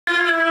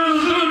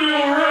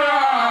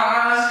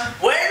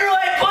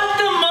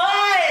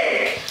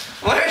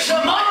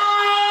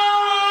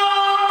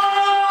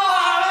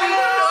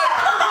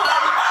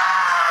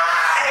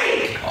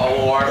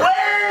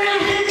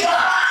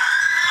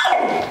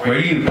Where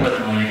do you put the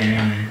mic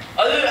anyway?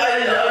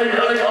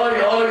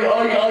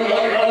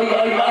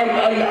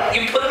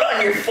 You put it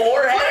on your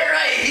forehead? Put it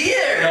right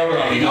here! No,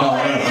 Robbie,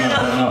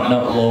 no,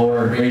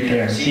 lower, right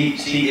there. See,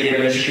 it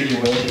registers your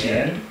voice at the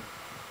end?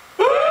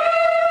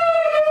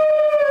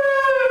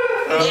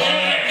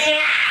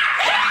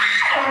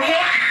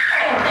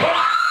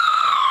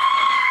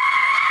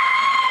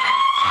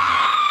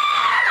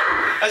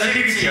 As you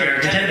can see, our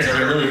attendants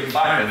are really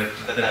fine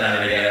with that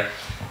idea.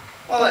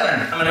 Well then,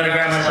 I'm gonna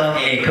grab myself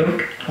a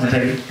Coke.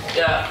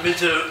 Yeah, me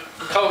too.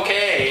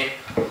 Cocaine.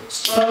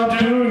 Stop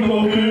doing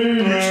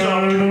cocaine,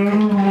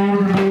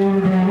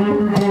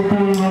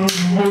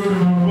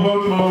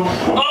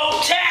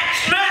 Oh,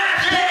 text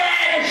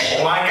message!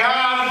 Oh my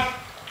god!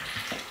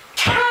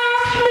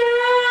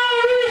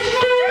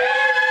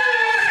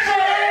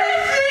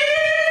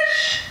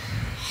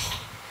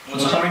 What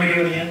song are we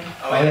doing again?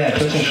 Oh yeah,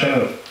 Twist and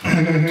Shout.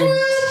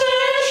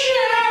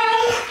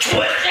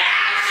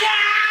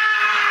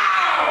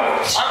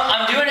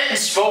 I'm doing it in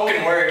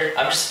spoken word.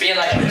 I'm just being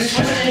like, twist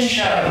and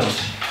shout.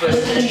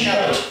 Twist and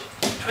shout.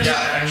 Twist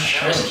and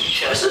shout.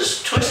 This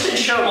is twist and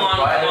shout. Come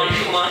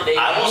on, Dave.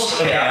 I will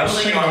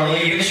sing on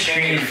you can scream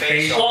in your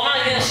face. Well, I'm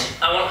not gonna sing.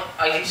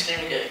 I can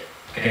scream again.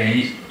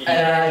 Okay,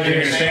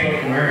 you're gonna sing?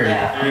 Word.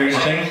 You're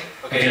gonna sing?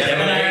 Okay,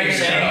 Devin and I are gonna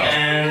sing,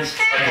 and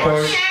of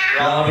course,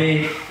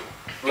 Robbie.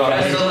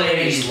 Guys, the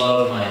ladies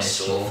love my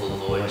soulful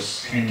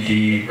voice.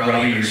 Indeed.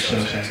 Robbie, you're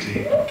so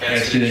sexy. Okay,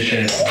 let's do this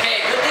shit.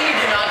 Hey, good thing you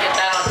did not get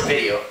that on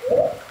video.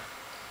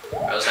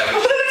 I was having.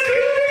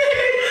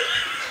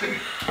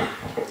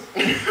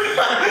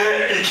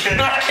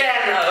 I can't.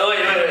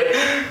 Wait.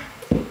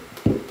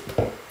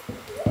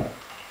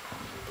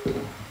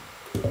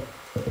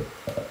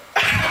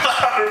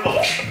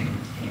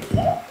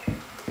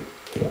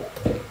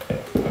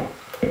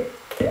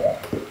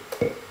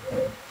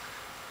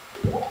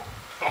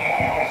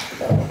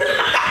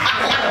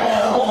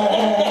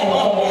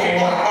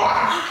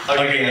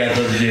 Okay, guys,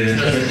 let's do this.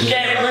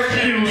 Okay, let's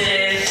do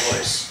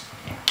this.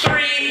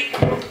 3,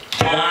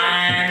 5.